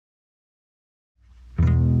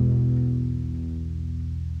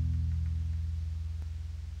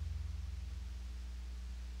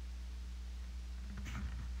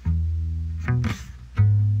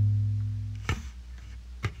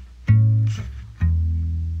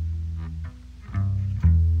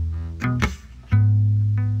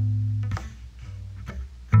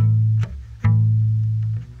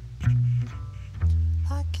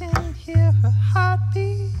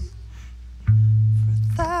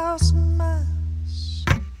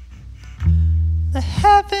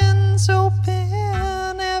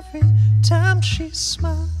and she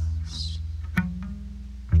smiles.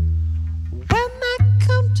 When I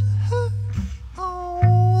come to her,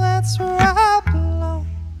 oh, that's where I belong.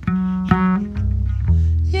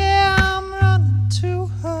 Yeah, I'm running to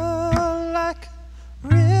her like a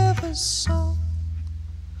river song.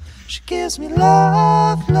 She gives me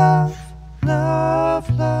love, love, love,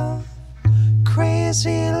 love,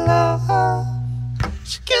 crazy love.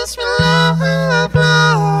 She gives me love,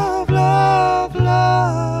 love, love,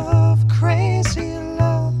 love, crazy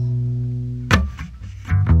love.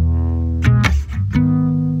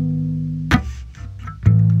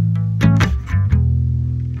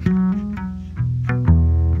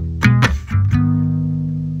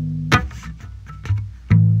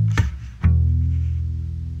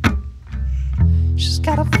 She's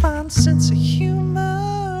got a fine sense of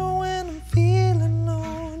humor when I'm feeling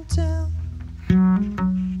low down.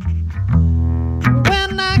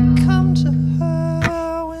 When I come to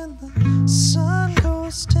her when the sun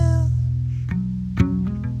goes down,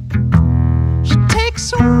 she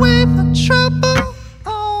takes away my trouble,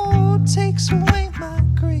 oh, takes away my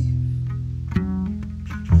grief,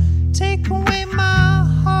 take away my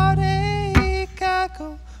heartache, I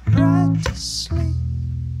go right to sleep.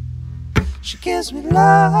 She gives me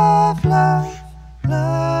love, love,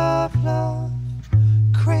 love, love,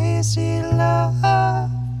 crazy love.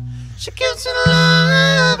 She gives me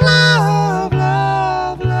love, love,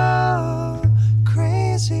 love, love,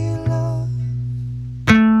 crazy love.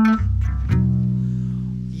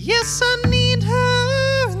 Yes, I need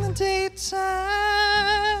her in the daytime.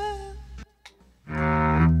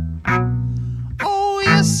 Oh,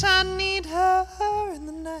 yes, I need her in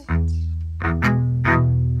the night.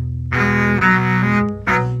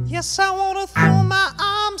 Yes, I wanna throw my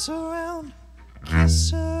arms around,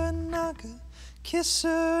 kiss her and hug her, kiss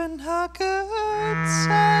her and hug her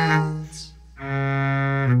tight.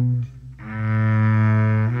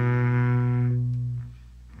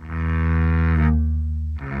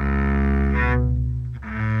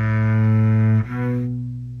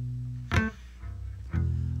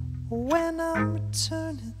 When I'm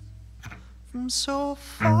returning from so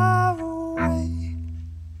far away,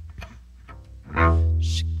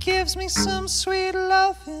 she gives me some sweet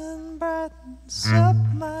love and brightens up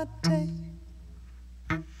my day.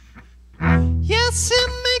 Yes, it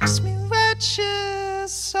makes me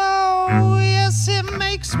righteous, oh, yes, it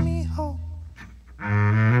makes me whole.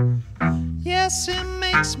 Yes, it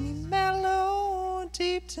makes me mellow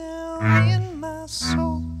deep down in my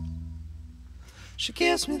soul. She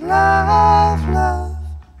gives me love, love,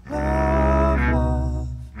 love, love,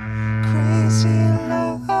 crazy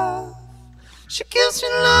love. She gives me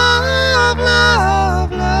love,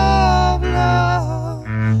 love, love, love,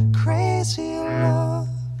 crazy love.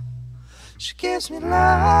 She gives me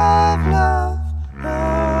love, love,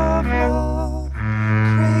 love, love,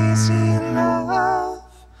 crazy love.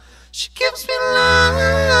 She gives me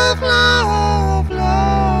love, love.